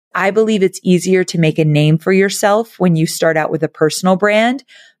I believe it's easier to make a name for yourself when you start out with a personal brand.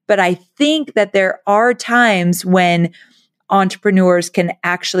 But I think that there are times when entrepreneurs can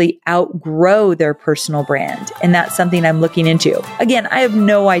actually outgrow their personal brand. And that's something I'm looking into. Again, I have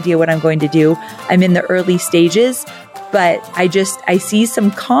no idea what I'm going to do. I'm in the early stages, but I see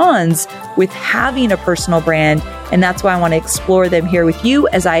some cons with having a personal brand. And that's why I want to explore them here with you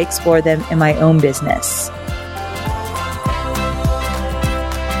as I explore them in my own business.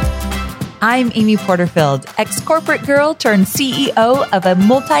 I'm Amy Porterfield, ex-corporate girl turned CEO of a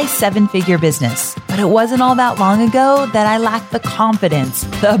multi-seven-figure business. But it wasn't all that long ago that I lacked the confidence,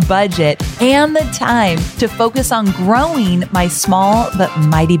 the budget, and the time to focus on growing my small but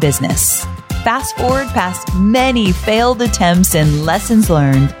mighty business. Fast forward past many failed attempts and lessons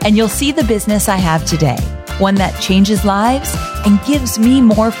learned, and you'll see the business I have today. One that changes lives and gives me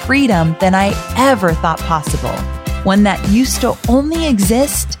more freedom than I ever thought possible. One that used to only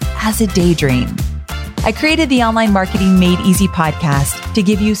exist as a daydream. I created the Online Marketing Made Easy podcast to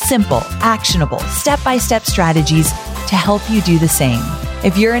give you simple, actionable, step-by-step strategies to help you do the same.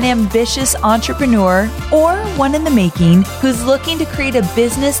 If you're an ambitious entrepreneur or one in the making who's looking to create a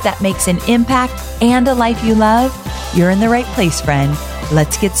business that makes an impact and a life you love, you're in the right place, friend.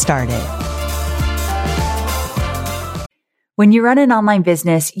 Let's get started. When you run an online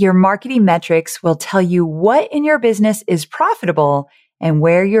business, your marketing metrics will tell you what in your business is profitable and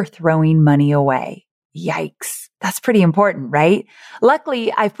where you're throwing money away. Yikes. That's pretty important, right?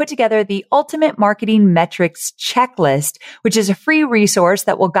 Luckily, I've put together the Ultimate Marketing Metrics Checklist, which is a free resource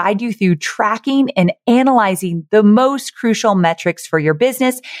that will guide you through tracking and analyzing the most crucial metrics for your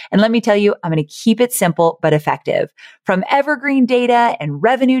business. And let me tell you, I'm going to keep it simple but effective. From evergreen data and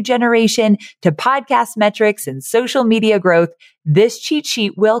revenue generation to podcast metrics and social media growth, this cheat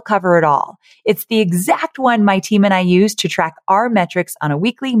sheet will cover it all. It's the exact one my team and I use to track our metrics on a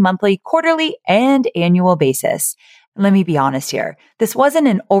weekly, monthly, quarterly, and annual basis. And let me be honest here. This wasn't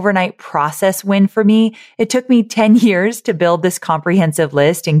an overnight process win for me. It took me 10 years to build this comprehensive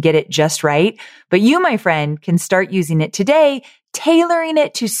list and get it just right. But you, my friend, can start using it today, tailoring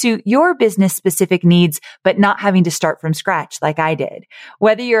it to suit your business specific needs, but not having to start from scratch like I did.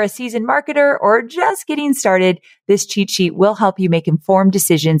 Whether you're a seasoned marketer or just getting started, this cheat sheet will help you make informed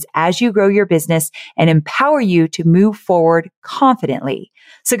decisions as you grow your business and empower you to move forward confidently.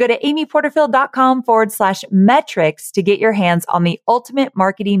 So go to amyporterfield.com/metrics to get your hands on the Ultimate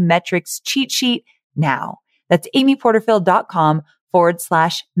Marketing Metrics cheat sheet now. That's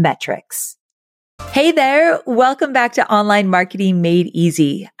amyporterfield.com/metrics. Hey there. Welcome back to Online Marketing Made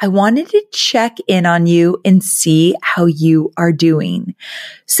Easy. I wanted to check in on you and see how you are doing.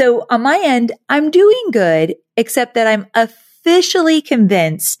 So on my end, I'm doing good, except that I'm officially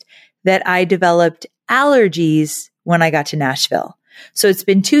convinced that I developed allergies when I got to Nashville. So it's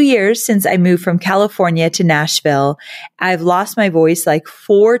been 2 years since I moved from California to Nashville. I've lost my voice like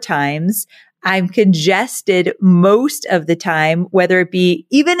 4 times. I'm congested most of the time, whether it be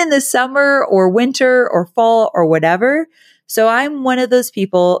even in the summer or winter or fall or whatever. So I'm one of those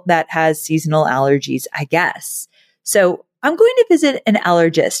people that has seasonal allergies, I guess. So I'm going to visit an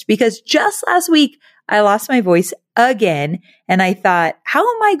allergist because just last week I lost my voice again. And I thought, how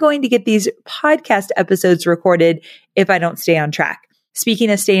am I going to get these podcast episodes recorded if I don't stay on track?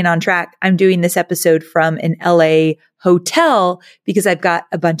 Speaking of staying on track, I'm doing this episode from an LA hotel because I've got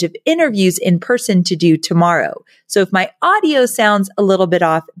a bunch of interviews in person to do tomorrow. So if my audio sounds a little bit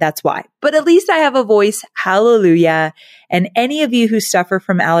off, that's why. But at least I have a voice. Hallelujah. And any of you who suffer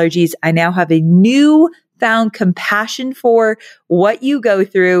from allergies, I now have a newfound compassion for what you go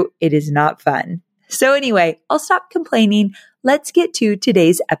through. It is not fun. So anyway, I'll stop complaining. Let's get to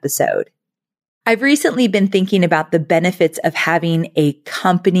today's episode. I've recently been thinking about the benefits of having a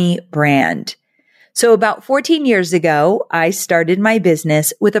company brand. So about 14 years ago, I started my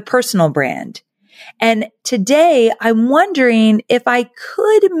business with a personal brand. And today I'm wondering if I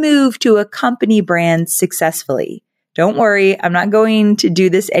could move to a company brand successfully. Don't worry, I'm not going to do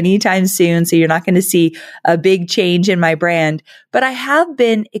this anytime soon, so you're not going to see a big change in my brand, but I have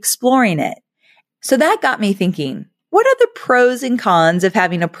been exploring it. So that got me thinking, what are the pros and cons of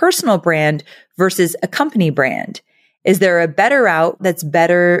having a personal brand versus a company brand? Is there a better route that's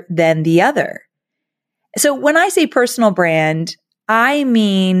better than the other? So when I say personal brand, I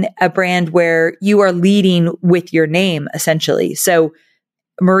mean a brand where you are leading with your name, essentially. So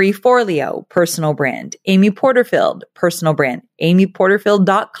Marie Forleo, personal brand. Amy Porterfield, personal brand.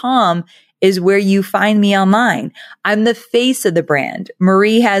 amyporterfield.com is where you find me online. I'm the face of the brand.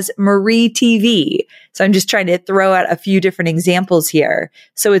 Marie has Marie TV. So I'm just trying to throw out a few different examples here.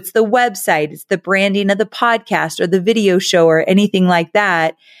 So it's the website, it's the branding of the podcast or the video show or anything like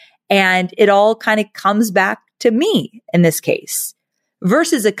that. And it all kind of comes back to me in this case.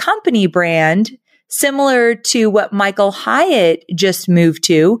 Versus a company brand, similar to what Michael Hyatt just moved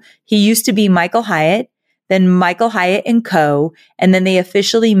to. He used to be Michael Hyatt, then Michael Hyatt & Co., and then they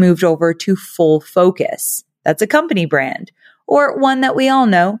officially moved over to Full Focus. That's a company brand. Or one that we all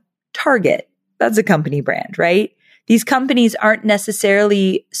know, Target. That's a company brand, right? These companies aren't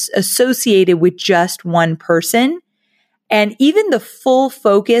necessarily associated with just one person. And even the Full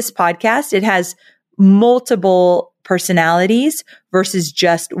Focus podcast, it has multiple personalities versus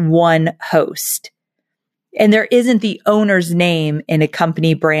just one host. And there isn't the owner's name in a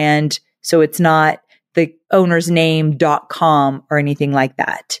company brand, so it's not the owner's name.com or anything like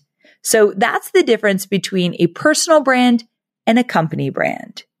that. So that's the difference between a personal brand and a company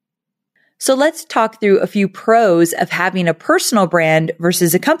brand. So let's talk through a few pros of having a personal brand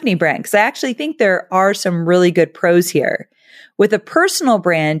versus a company brand, because I actually think there are some really good pros here. With a personal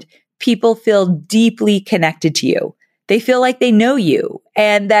brand, people feel deeply connected to you. They feel like they know you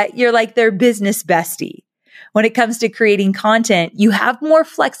and that you're like their business bestie. When it comes to creating content, you have more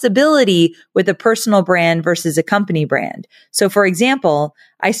flexibility with a personal brand versus a company brand. So for example,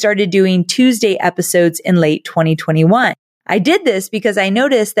 I started doing Tuesday episodes in late 2021. I did this because I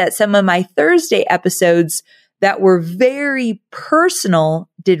noticed that some of my Thursday episodes that were very personal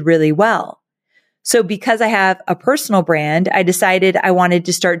did really well. So because I have a personal brand, I decided I wanted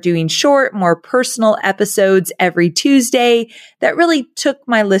to start doing short, more personal episodes every Tuesday that really took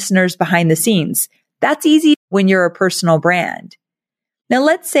my listeners behind the scenes. That's easy when you're a personal brand. Now,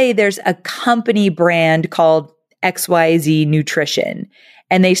 let's say there's a company brand called XYZ Nutrition,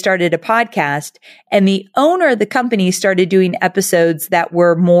 and they started a podcast, and the owner of the company started doing episodes that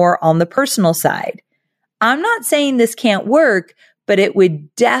were more on the personal side. I'm not saying this can't work, but it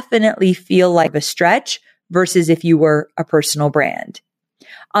would definitely feel like a stretch versus if you were a personal brand.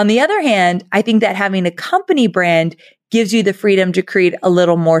 On the other hand, I think that having a company brand gives you the freedom to create a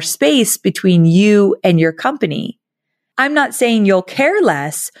little more space between you and your company. I'm not saying you'll care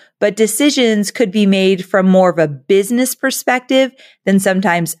less, but decisions could be made from more of a business perspective than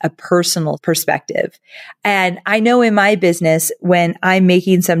sometimes a personal perspective. And I know in my business, when I'm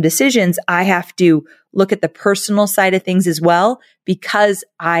making some decisions, I have to look at the personal side of things as well, because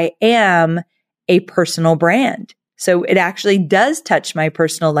I am a personal brand. So it actually does touch my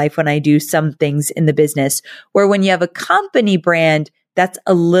personal life when I do some things in the business, where when you have a company brand, that's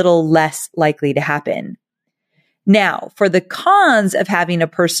a little less likely to happen. Now, for the cons of having a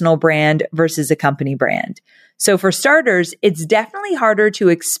personal brand versus a company brand. So for starters, it's definitely harder to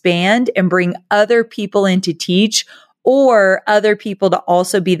expand and bring other people in to teach or other people to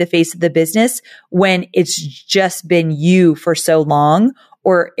also be the face of the business when it's just been you for so long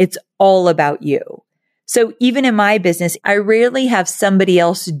or it's all about you. So even in my business, I rarely have somebody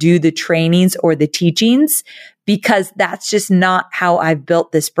else do the trainings or the teachings because that's just not how I've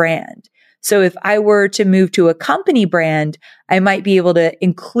built this brand. So if I were to move to a company brand, I might be able to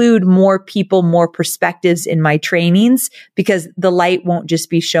include more people, more perspectives in my trainings because the light won't just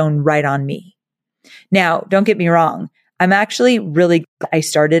be shown right on me. Now, don't get me wrong. I'm actually really glad I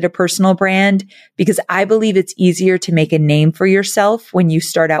started a personal brand because I believe it's easier to make a name for yourself when you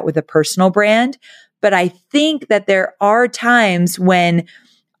start out with a personal brand. But I think that there are times when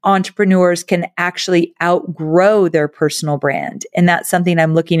entrepreneurs can actually outgrow their personal brand. And that's something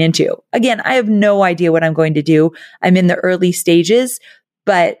I'm looking into. Again, I have no idea what I'm going to do. I'm in the early stages,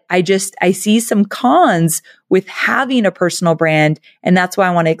 but I see some cons with having a personal brand. And that's why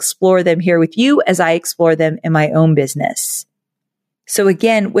I want to explore them here with you as I explore them in my own business. So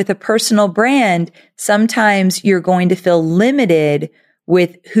again, with a personal brand, sometimes you're going to feel limited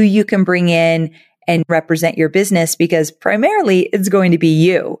with who you can bring in and represent your business because primarily it's going to be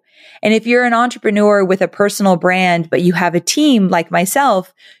you. And if you're an entrepreneur with a personal brand, but you have a team like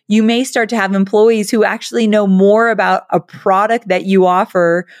myself, you may start to have employees who actually know more about a product that you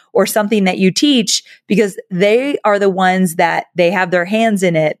offer or something that you teach because they are the ones that they have their hands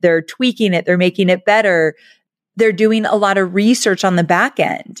in it. They're tweaking it. They're making it better. They're doing a lot of research on the back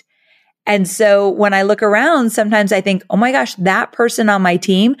end. And so when I look around, sometimes I think, oh my gosh, that person on my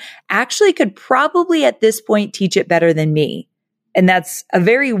team actually could probably at this point teach it better than me. And that's a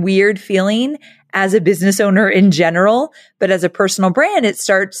very weird feeling as a business owner in general. But as a personal brand, it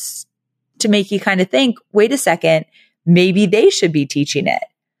starts to make you kind of think, wait a second, maybe they should be teaching it.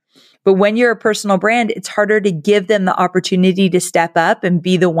 But when you're a personal brand, it's harder to give them the opportunity to step up and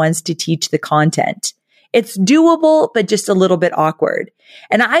be the ones to teach the content. It's doable, but just a little bit awkward.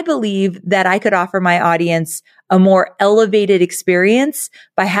 And I believe that I could offer my audience a more elevated experience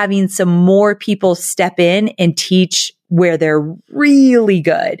by having some more people step in and teach where they're really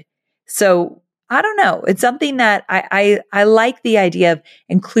good. So I don't know. It's something that I like the idea of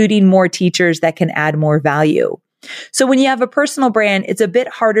including more teachers that can add more value. So when you have a personal brand, it's a bit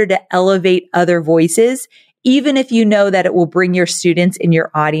harder to elevate other voices, even if you know that it will bring your students and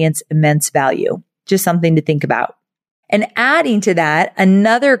your audience immense value. Just something to think about. And adding to that,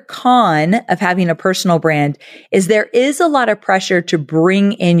 another con of having a personal brand is there is a lot of pressure to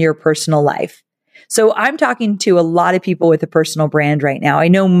bring in your personal life. So I'm talking to a lot of people with a personal brand right now. I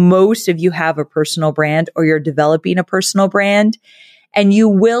know most of you have a personal brand or you're developing a personal brand, and you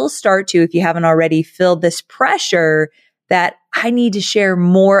will start to, if you haven't already, feel this pressure that I need to share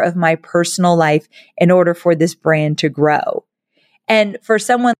more of my personal life in order for this brand to grow. And for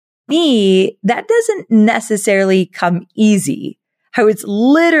someone me, that doesn't necessarily come easy. I was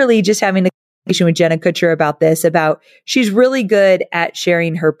literally just having a conversation with Jenna Kutcher about she's really good at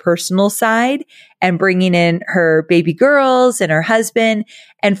sharing her personal side and bringing in her baby girls and her husband.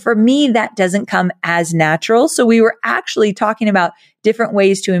 And for me, that doesn't come as natural. So we were actually talking about different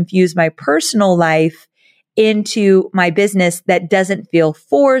ways to infuse my personal life into my business that doesn't feel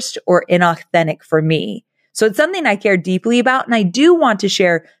forced or inauthentic for me. So it's something I care deeply about, and I do want to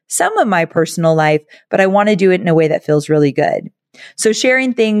share some of my personal life, but I want to do it in a way that feels really good. So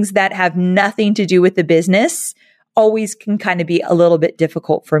sharing things that have nothing to do with the business always can kind of be a little bit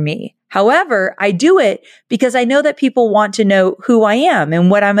difficult for me. However, I do it because I know that people want to know who I am and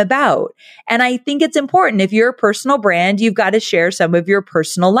what I'm about. And I think it's important. If you're a personal brand, you've got to share some of your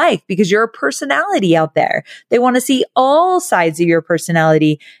personal life because you're a personality out there. They want to see all sides of your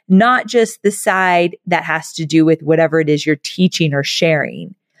personality, not just the side that has to do with whatever it is you're teaching or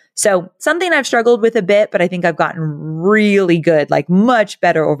sharing. So something I've struggled with a bit, but I think I've gotten really good, like much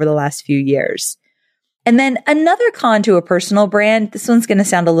better over the last few years. And then another con to a personal brand, this one's going to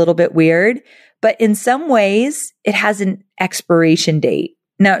sound a little bit weird, but in some ways it has an expiration date.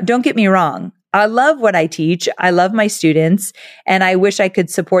 Now, don't get me wrong. I love what I teach. I love my students and I wish I could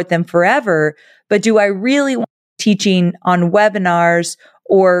support them forever. But do I really want teaching on webinars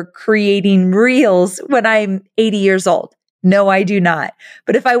or creating reels when I'm 80 years old? No, I do not.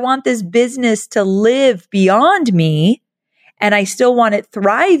 But if I want this business to live beyond me, and I still want it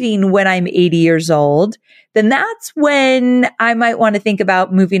thriving when I'm 80 years old, then that's when I might want to think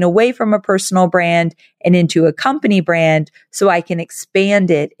about moving away from a personal brand and into a company brand so I can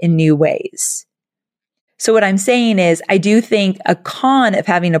expand it in new ways. So what I'm saying is I do think a con of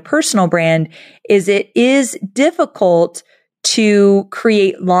having a personal brand is it is difficult to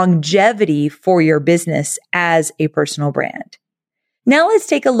create longevity for your business as a personal brand. Now let's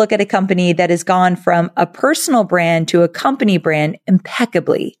take a look at a company that has gone from a personal brand to a company brand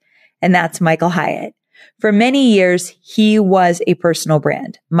impeccably, and that's Michael Hyatt. For many years, he was a personal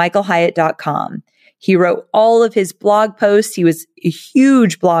brand, michaelhyatt.com. He wrote all of his blog posts. He was a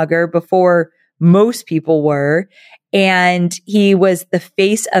huge blogger before most people were, and he was the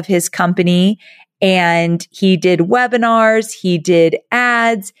face of his company, and he did webinars, he did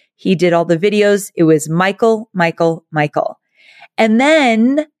ads, he did all the videos. It was Michael, Michael, Michael. And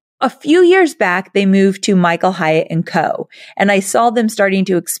then a few years back, they moved to Michael Hyatt & Co. And I saw them starting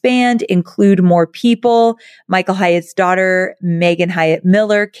to expand, include more people. Michael Hyatt's daughter, Megan Hyatt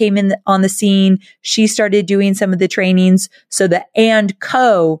Miller, came in on the scene. She started doing some of the trainings. So the &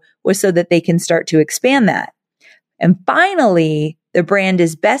 Co was so that they can start to expand that. And finally, the brand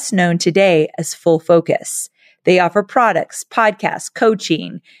is best known today as Full Focus. They offer products, podcasts,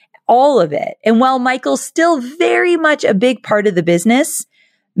 coaching, all of it. And while Michael's still very much a big part of the business,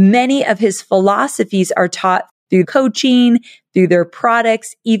 many of his philosophies are taught through coaching, through their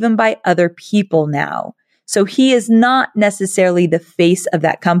products, even by other people now. So he is not necessarily the face of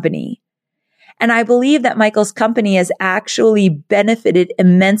that company. And I believe that Michael's company has actually benefited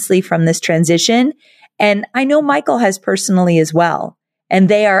immensely from this transition. And I know Michael has personally as well. And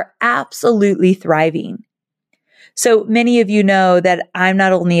they are absolutely thriving. So many of you know that I'm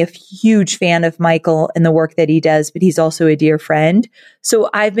not only a huge fan of Michael and the work that he does, but he's also a dear friend. So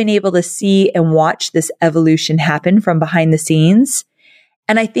I've been able to see and watch this evolution happen from behind the scenes.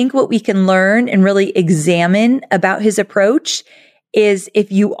 And I think what we can learn and really examine about his approach is if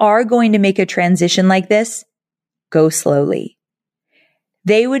you are going to make a transition like this, go slowly.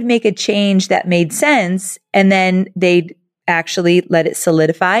 They would make a change that made sense and then they'd actually let it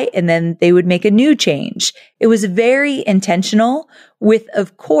solidify, and then they would make a new change. It was very intentional with,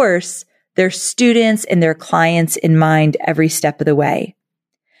 of course, their students and their clients in mind every step of the way.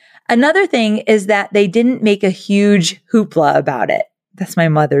 Another thing is that they didn't make a huge hoopla about it. That's my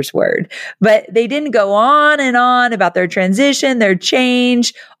mother's word. But they didn't go on and on about their transition, their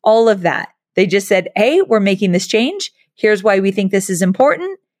change, all of that. They just said, hey, we're making this change. Here's why we think this is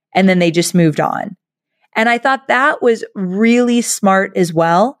important. And then they just moved on. And I thought that was really smart as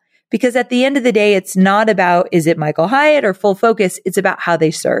well, because at the end of the day, it's not about, is it Michael Hyatt or Full Focus? It's about how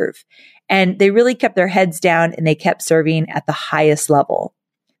they serve. And they really kept their heads down and they kept serving at the highest level.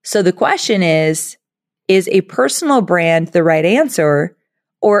 So the question is a personal brand the right answer,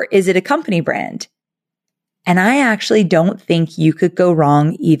 or is it a company brand? And I actually don't think you could go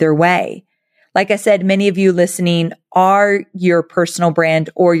wrong either way. Like I said, many of you listening are your personal brand,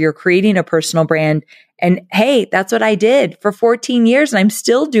 or you're creating a personal brand. And hey, that's what I did for 14 years and I'm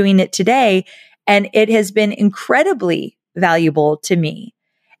still doing it today. And it has been incredibly valuable to me.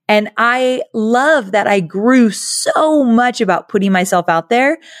 And I love that I grew so much about putting myself out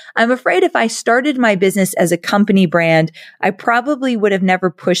there. I'm afraid if I started my business as a company brand, I probably would have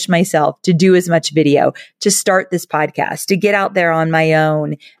never pushed myself to do as much video, to start this podcast, to get out there on my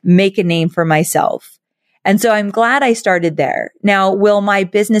own, make a name for myself. And so I'm glad I started there. Now, will my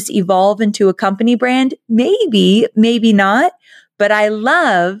business evolve into a company brand? Maybe, maybe not. But I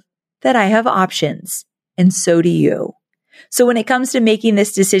love that I have options. And so do you. So when it comes to making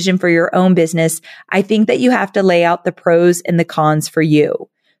this decision for your own business, I think that you have to lay out the pros and the cons for you.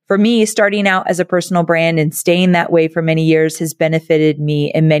 For me, starting out as a personal brand and staying that way for many years has benefited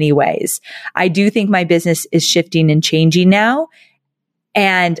me in many ways. I do think my business is shifting and changing now.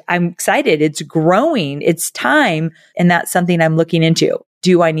 And I'm excited. It's growing. It's time. And that's something I'm looking into.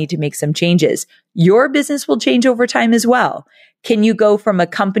 Do I need to make some changes? Your business will change over time as well. Can you go from a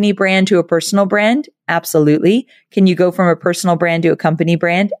company brand to a personal brand? Absolutely. Can you go from a personal brand to a company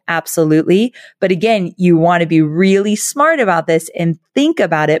brand? Absolutely. But again, you want to be really smart about this and think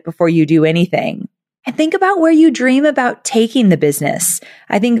about it before you do anything. And think about where you dream about taking the business.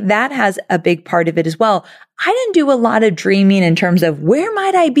 I think that has a big part of it as well. I didn't do a lot of dreaming in terms of where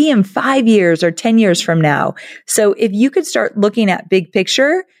might I be in 5 years or 10 years from now. So if you could start looking at big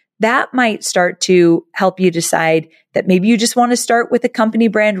picture, that might start to help you decide that maybe you just want to start with a company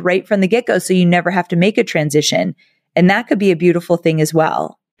brand right from the get-go so you never have to make a transition. And that could be a beautiful thing as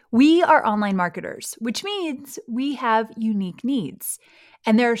well. We are online marketers, which means we have unique needs.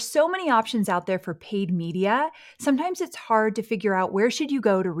 And there are so many options out there for paid media. Sometimes it's hard to figure out where should you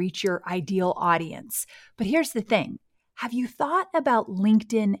go to reach your ideal audience. But here's the thing. Have you thought about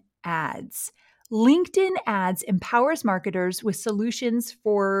LinkedIn ads? LinkedIn ads empowers marketers with solutions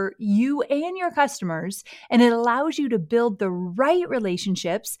for you and your customers, and it allows you to build the right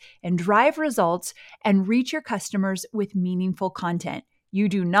relationships and drive results and reach your customers with meaningful content. You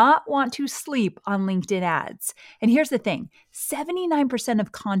do not want to sleep on LinkedIn ads. And here's the thing, 79%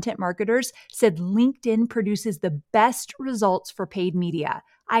 of content marketers said LinkedIn produces the best results for paid media.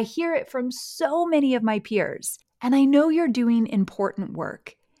 I hear it from so many of my peers. And I know you're doing important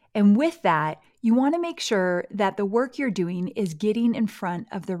work. And with that, you want to make sure that the work you're doing is getting in front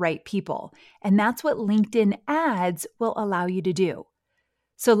of the right people. And that's what LinkedIn ads will allow you to do.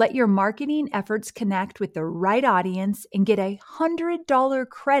 So let your marketing efforts connect with the right audience and get a $100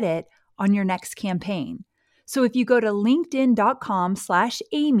 credit on your next campaign. So if you go to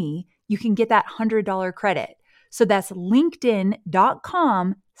linkedin.com/Amy, you can get that $100 credit. So that's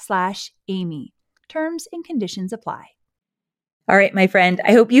linkedin.com/Amy. Terms and conditions apply. All right, my friend,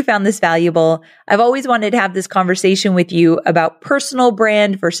 I hope you found this valuable. I've always wanted to have this conversation with you about personal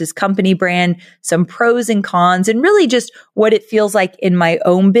brand versus company brand, some pros and cons, and really just what it feels like in my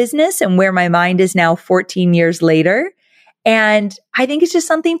own business and where my mind is now 14 years later. And I think it's just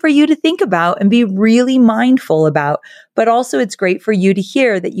something for you to think about and be really mindful about. But also it's great for you to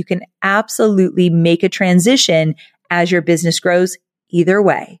hear that you can absolutely make a transition as your business grows either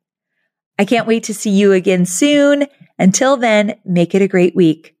way. I can't wait to see you again soon. Until then, make it a great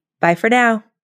week. Bye for now.